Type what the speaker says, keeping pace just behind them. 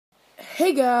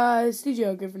Hey guys,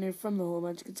 DJ Griffin here from the Whole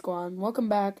Munchkin Squad. Welcome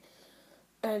back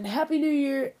and Happy New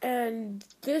Year. And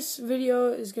this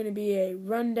video is going to be a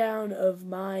rundown of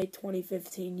my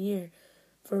 2015 year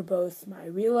for both my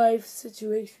real life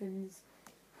situations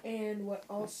and what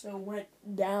also went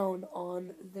down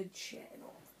on the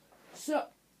channel. So,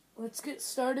 let's get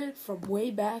started from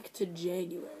way back to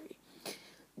January.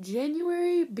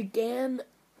 January began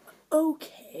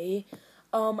okay.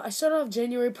 I started off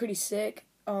January pretty sick.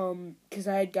 Because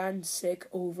I had gotten sick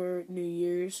over New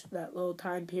Year's, that little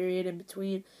time period in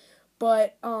between.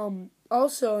 But,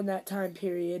 also in that time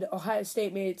period, Ohio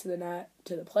State made it to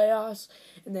the playoffs,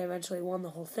 and they eventually won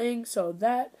the whole thing. So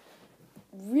that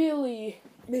really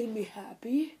made me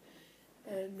happy.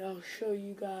 And I'll show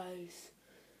you guys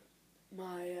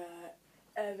my,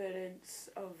 evidence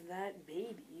of that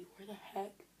maybe. Where the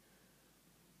heck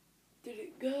did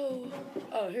it go?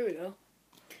 Oh, here we go.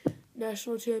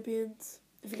 National champions.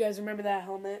 If you guys remember that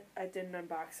helmet, I did an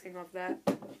unboxing of that.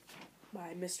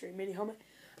 My mystery mini helmet.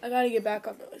 I gotta get back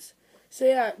on those. So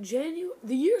yeah,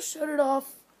 the year started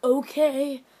off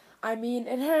okay. I mean,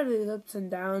 it had its ups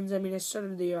and downs. I mean, I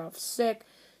started the year off sick,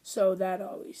 so that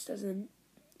always doesn't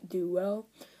do well.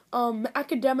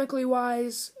 Academically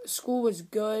wise, school was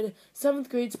good. 7th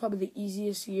grade's probably the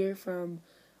easiest year from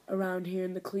around here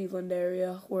in the Cleveland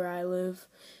area where I live.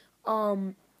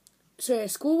 So yeah,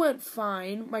 school went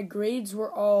fine. My grades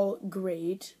were all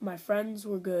great. My friends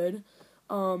were good.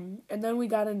 And then we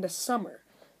got into summer.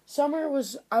 Summer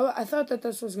was, I thought that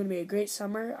this was going to be a great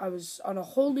summer. I was on a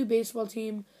whole new baseball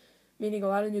team, meeting a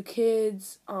lot of new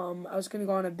kids. I was going to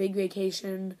go on a big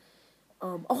vacation.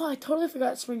 I totally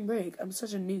forgot spring break. I'm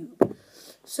such a noob.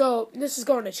 So, this is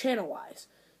going to channel-wise.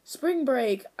 Spring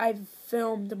break, I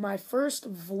filmed my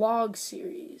first vlog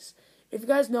series. If you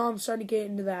guys know, I'm starting to get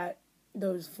into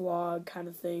those vlog kind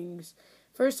of things.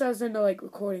 First I was into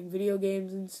recording video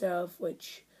games and stuff,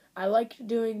 which I liked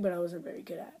doing, but I wasn't very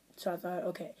good at. So I thought,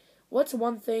 okay, what's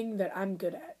one thing that I'm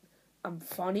good at? I'm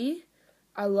funny,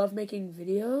 I love making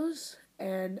videos,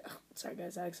 and, sorry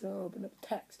guys, I accidentally opened up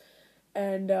text,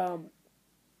 and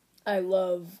I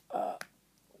love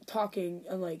talking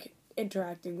and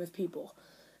interacting with people.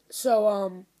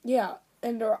 So, yeah,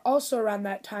 and also around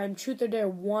that time, Truth or Dare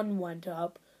 1 went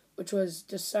up, which was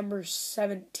December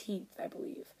 17th, I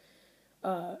believe.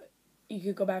 You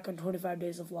could go back on 25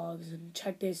 Days of Vlogs and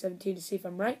check day 17 to see if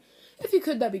I'm right. If you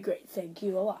could, that'd be great. Thank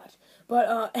you a lot.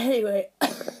 But, anyway.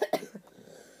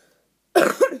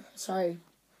 Sorry.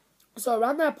 So,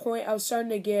 around that point, I was starting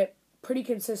to get pretty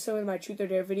consistent with my Truth or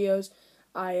Dare videos.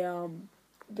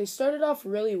 They started off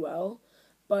really well,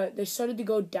 but they started to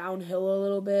go downhill a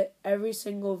little bit. Every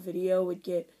single video would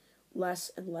get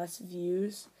less and less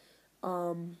views.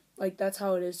 That's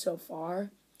how it is so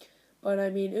far. But, I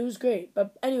mean, it was great.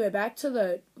 But, anyway, back to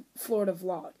the Florida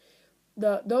vlog.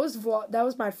 That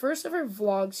was my first ever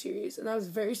vlog series, and that was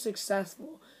very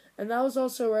successful. And that was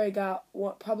also where I got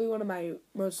probably one of my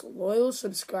most loyal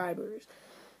subscribers.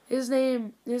 His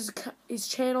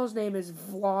channel's name is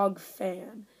Vlog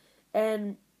Fan.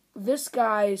 And this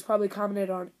guy has probably commented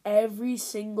on every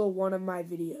single one of my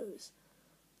videos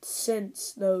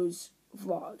since those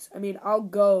vlogs. I mean, I'll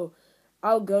go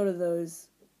to those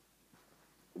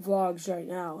vlogs right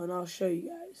now, and I'll show you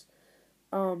guys.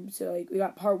 So, we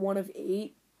got part 1 of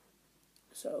 8.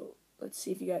 So, let's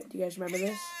see if do you guys remember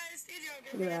this?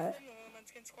 Look at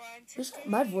that.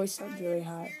 My voice sounds really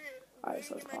high. Alright,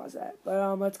 so let's pause that.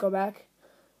 But, let's go back.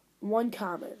 1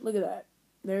 comment. Look at that.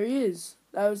 There he is.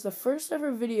 That was the first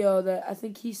ever video that I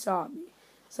think he saw me.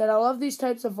 Said, I love these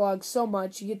types of vlogs so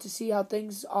much. You get to see how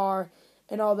things are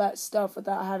and all that stuff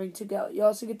without having to go. You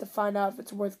also get to find out if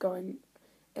it's worth going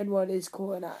and what is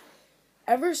cool or not.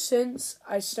 Ever since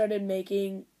I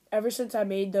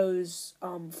made those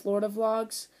Florida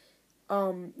vlogs,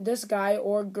 this guy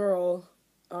or girl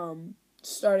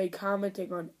started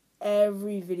commenting on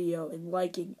every video and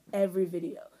liking every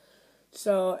video.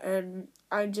 So, and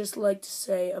I'd just like to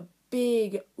say a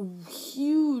big,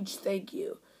 huge thank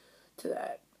you to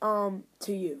that,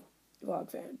 to you,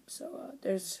 Vlog Fan. So,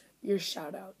 there's your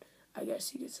shout out, I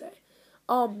guess you could say.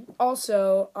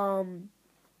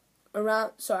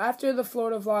 So after the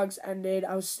Florida vlogs ended,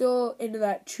 I was still into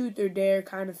that Truth or Dare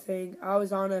kind of thing. I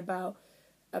was on about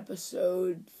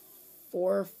episode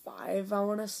 4 or 5, I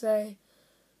want to say.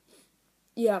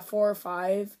 Yeah, 4 or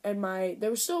 5, and they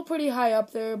were still pretty high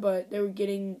up there, but they were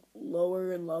getting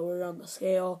lower and lower on the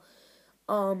scale.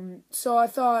 So I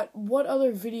thought, what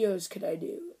other videos could I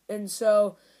do? And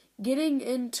so, getting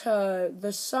into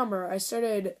the summer,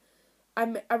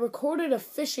 I recorded a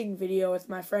fishing video with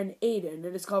my friend Aiden.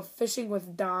 It is called Fishing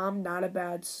with Dom, Not a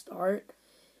Bad Start.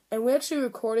 And we actually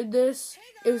recorded this.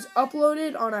 It was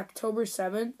uploaded on October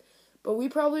 7th, but we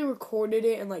probably recorded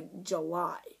it in like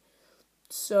July.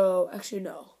 So, actually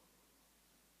no.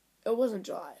 It wasn't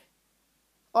July.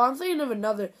 Oh, I'm thinking of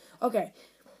another. Okay.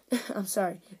 I'm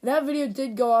sorry. That video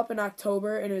did go up in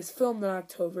October, and it was filmed in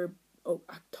October.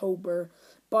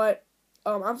 But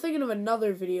I'm thinking of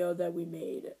another video that we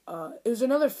made. It was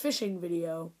another fishing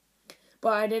video,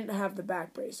 but I didn't have the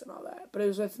back brace and all that. But it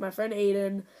was with my friend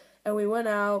Aiden, and we went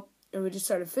out, and we just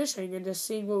started fishing and just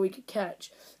seeing what we could catch.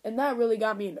 And that really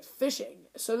got me into fishing.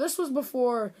 So this was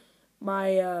before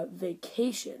my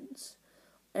vacations.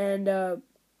 And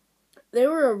they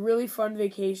were really fun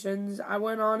vacations. I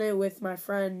went on it with my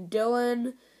friend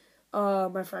Dylan,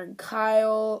 my friend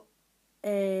Kyle,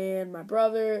 and my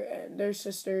brother and their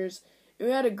sisters. And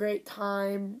we had a great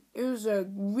time. It was a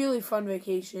really fun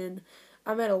vacation.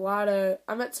 I met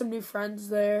some new friends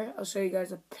there. I'll show you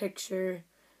guys a picture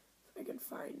if I can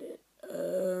find it.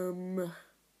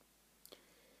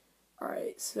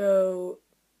 So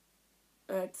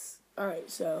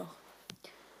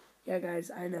yeah, guys,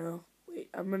 I know. Wait,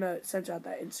 I'm going to censor out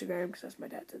that Instagram because that's my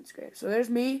dad's Instagram. So there's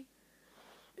me.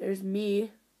 Her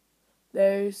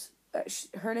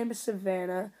name is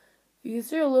Savannah. You can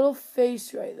see her little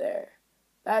face right there.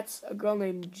 That's a girl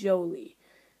named Jolie.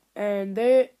 And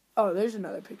there's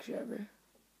another picture of her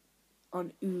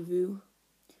on Uvu.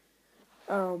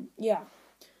 Yeah.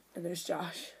 And there's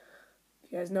Josh.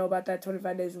 If you guys know about that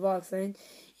 25 Days of Vlogs thing,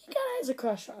 he kind of has a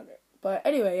crush on her. But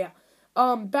anyway, yeah.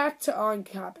 Back to on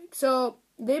topic. So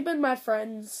they've been my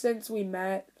friends since we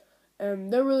met.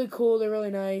 They're really cool. They're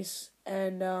really nice.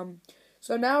 And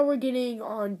so now we're getting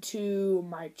on to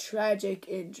my tragic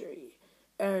injury.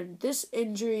 And this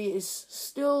injury is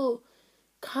still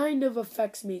kind of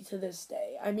affects me to this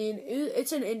day. I mean,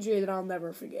 it's an injury that I'll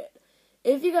never forget.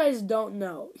 If you guys don't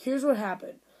know, here's what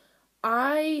happened.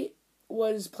 I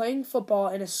was playing football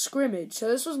in a scrimmage. So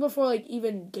this was before like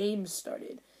even games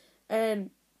started. And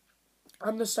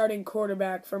I'm the starting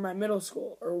quarterback for my middle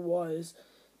school, or was.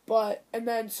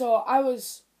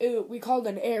 We called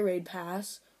an air raid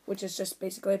pass, which is just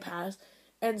basically a pass.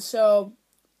 And so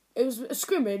it was a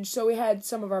scrimmage, so we had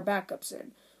some of our backups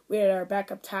in. We had our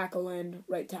backup tackle in,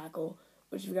 right tackle,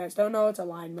 which if you guys don't know, it's a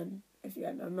lineman. If you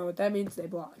guys don't know what that means, they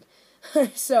block.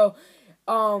 So,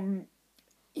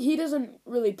 he doesn't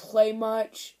really play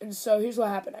much, and so here's what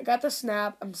happened. I got the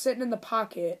snap, I'm sitting in the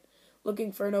pocket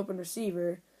looking for an open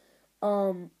receiver.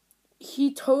 He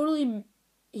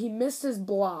missed his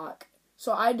block,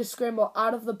 so I had to scramble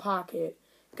out of the pocket.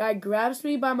 Guy grabs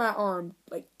me by my arm,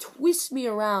 like twists me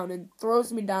around and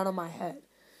throws me down on my head.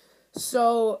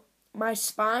 So my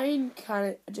spine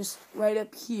kind of just right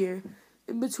up here,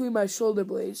 in between my shoulder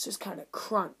blades, just kind of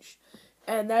crunched.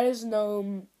 And that is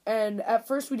known, and at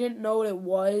first we didn't know what it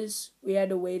was. We had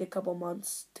to wait a couple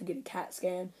months to get a CAT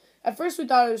scan. At first we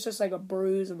thought it was just like a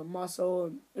bruise in the muscle,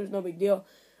 and it was no big deal.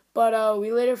 But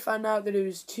we later found out that it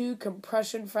was 2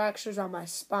 compression fractures on my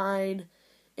spine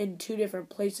in 2 different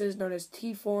places, known as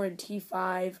T4 and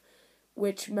T5,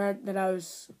 which meant that I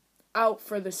was out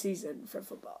for the season for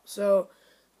football. So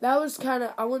that was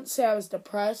I wouldn't say I was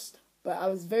depressed, but I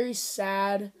was very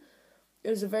sad. It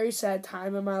was a very sad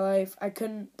time in my life. I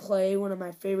couldn't play one of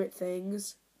my favorite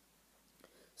things.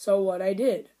 So what I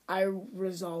did, I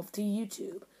resolved to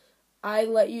YouTube. I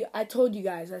told you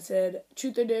guys, I said,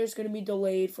 Truth or Dare is going to be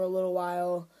delayed for a little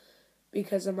while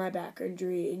because of my back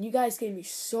injury. And you guys gave me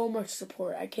so much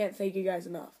support. I can't thank you guys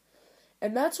enough.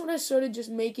 And that's when I started just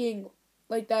making,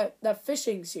 like, that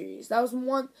fishing series. That was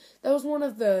one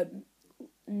of the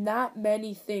not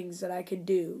many things that I could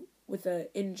do with an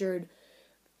injured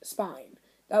spine.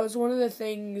 That was one of the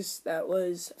things that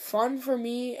was fun for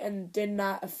me and did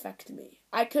not affect me.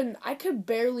 I could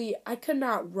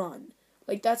not run.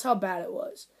 Like, that's how bad it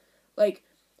was. Like,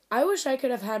 I wish I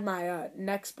could have had my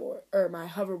Nextboard, or my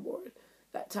hoverboard,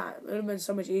 that time. It would have been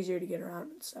so much easier to get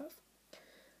around and stuff.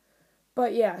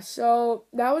 But yeah, so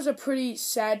that was a pretty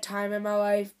sad time in my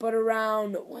life. But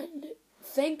around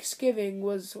Thanksgiving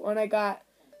was when I got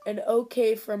an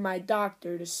okay from my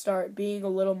doctor to start being a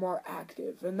little more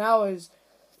active. And that was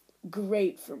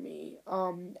great for me.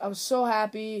 I was so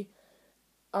happy.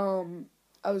 I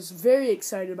was very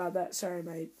excited about that.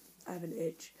 Sorry, I have an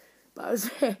itch. But I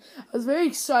was very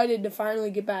excited to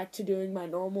finally get back to doing my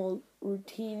normal,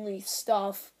 routinely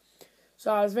stuff.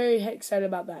 So I was very excited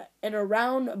about that. And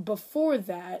around before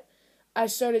that, I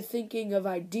started thinking of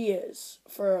ideas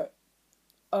for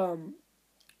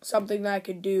something that I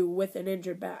could do with an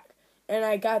injured back. And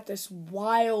I got this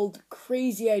wild,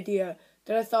 crazy idea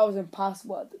that I thought was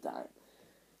impossible at the time.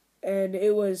 And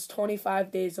it was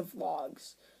 25 days of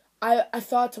vlogs. I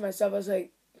thought to myself, I was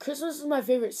like, Christmas is my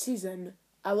favorite season.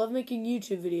 I love making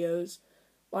YouTube videos.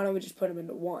 Why don't we just put them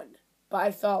into one? But I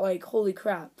thought, like, holy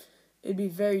crap, it'd be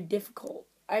very difficult.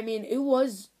 I mean, it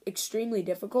was extremely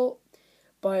difficult,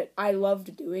 but I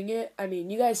loved doing it. I mean,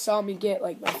 you guys saw me get,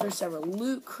 like, my first ever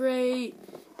Loot Crate.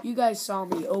 You guys saw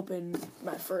me open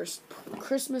my first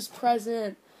Christmas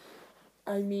present.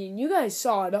 I mean, you guys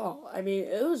saw it all. I mean,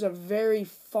 it was a very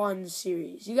fun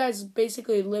series. You guys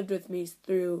basically lived with me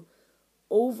through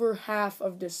over half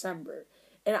of December.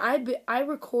 And I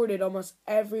recorded almost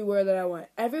everywhere that I went.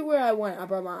 Everywhere I went, I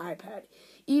brought my iPad.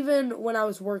 Even when I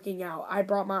was working out, I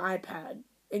brought my iPad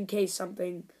in case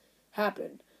something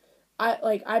happened.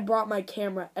 I brought my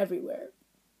camera everywhere.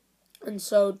 And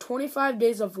so 25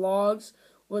 days of vlogs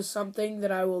was something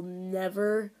that I will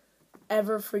never,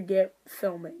 ever forget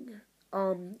filming.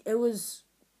 It was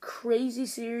crazy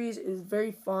series. It was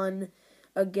very fun.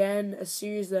 Again, a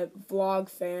series that Vlog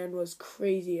Fan was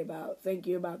crazy about. Thank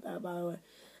you about that, by the way.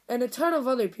 And a ton of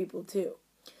other people, too.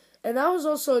 And that was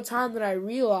also a time that I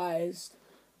realized,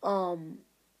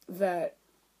 that,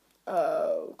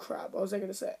 crap, what was I going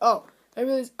to say? Oh, I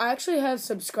realized I actually have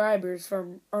subscribers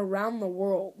from around the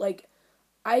world. Like,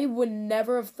 I would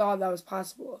never have thought that was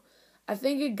possible. I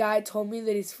think a guy told me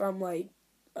that he's from, like,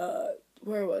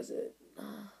 where was it?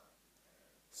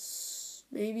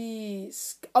 Maybe,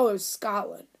 it was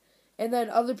Scotland. And then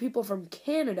other people from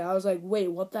Canada. I was like, wait,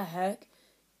 what the heck?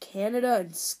 Canada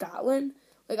and Scotland?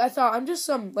 Like, I thought I'm just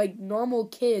some, like, normal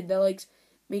kid that likes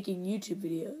making YouTube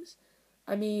videos.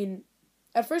 I mean,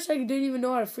 at first I didn't even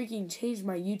know how to freaking change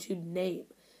my YouTube name.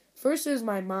 First it was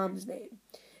my mom's name.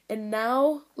 And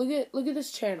now, look at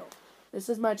this channel. This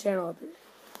is my channel up here.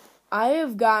 I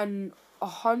have gotten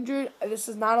 100, this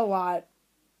is not a lot.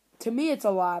 To me, it's a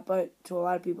lot, but to a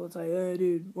lot of people, it's like, hey,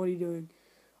 dude, what are you doing?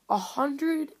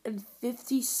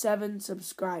 157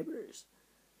 subscribers.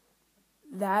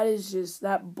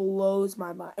 That blows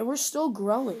my mind. And we're still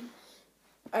growing.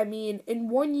 I mean, in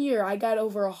 1 year, I got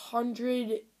over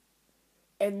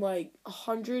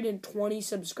 120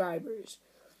 subscribers.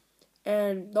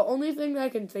 And the only thing that I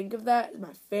can think of that is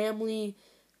my family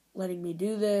letting me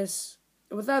do this.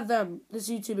 Without them, this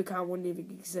YouTube account wouldn't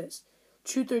even exist.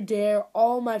 Truth or Dare,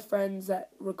 all my friends that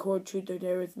record Truth or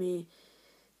Dare with me,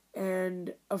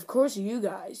 and of course you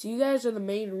guys. You guys are the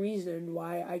main reason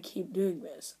why I keep doing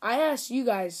this. I asked you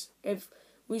guys if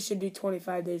we should do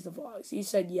 25 days of vlogs. You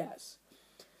said yes.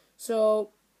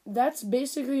 So that's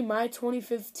basically my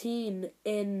 2015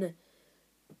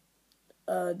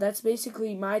 that's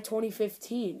basically my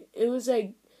 2015. It was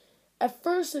like, at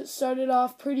first it started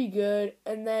off pretty good,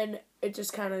 and then it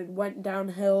just kind of went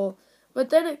downhill. But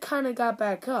then it kind of got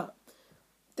back up.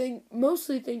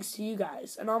 Mostly thanks to you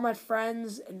guys and all my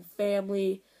friends and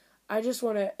family. I just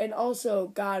want to, and also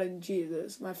God and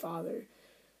Jesus, my Father.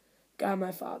 God,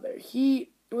 my Father.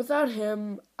 Without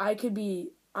him, I could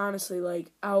be honestly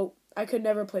like out. I could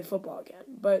never play football again.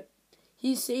 But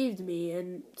he saved me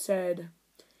and said,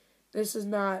 this is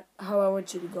not how I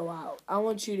want you to go out. I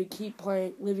want you to keep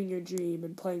playing, living your dream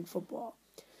and playing football.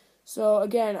 So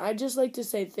again, I'd just like to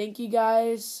say thank you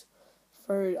guys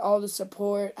for all the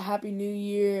support. Happy New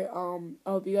Year. I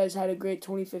hope you guys had a great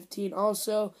 2015.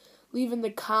 Also, leave in the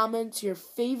comments your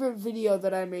favorite video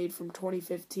that I made from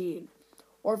 2015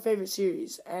 or favorite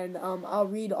series, and I'll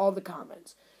read all the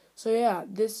comments. So yeah,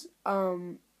 this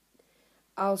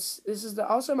is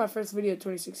also my first video of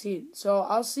 2016. So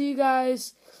I'll see you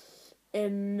guys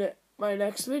in my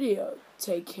next video.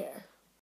 Take care.